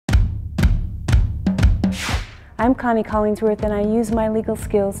I'm Connie Collingsworth, and I use my legal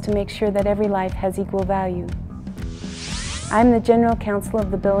skills to make sure that every life has equal value. I'm the General Counsel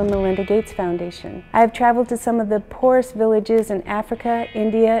of the Bill and Melinda Gates Foundation. I have traveled to some of the poorest villages in Africa,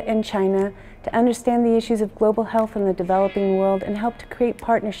 India, and China to understand the issues of global health in the developing world and help to create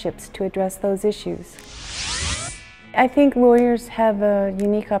partnerships to address those issues. I think lawyers have a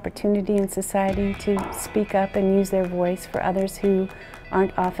unique opportunity in society to speak up and use their voice for others who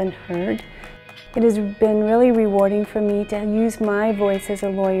aren't often heard. It has been really rewarding for me to use my voice as a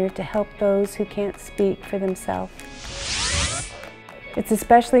lawyer to help those who can't speak for themselves. It's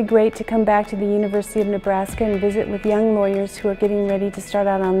especially great to come back to the University of Nebraska and visit with young lawyers who are getting ready to start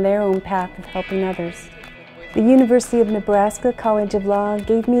out on their own path of helping others. The University of Nebraska College of Law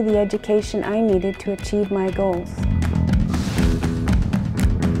gave me the education I needed to achieve my goals.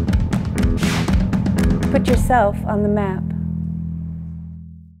 Put yourself on the map.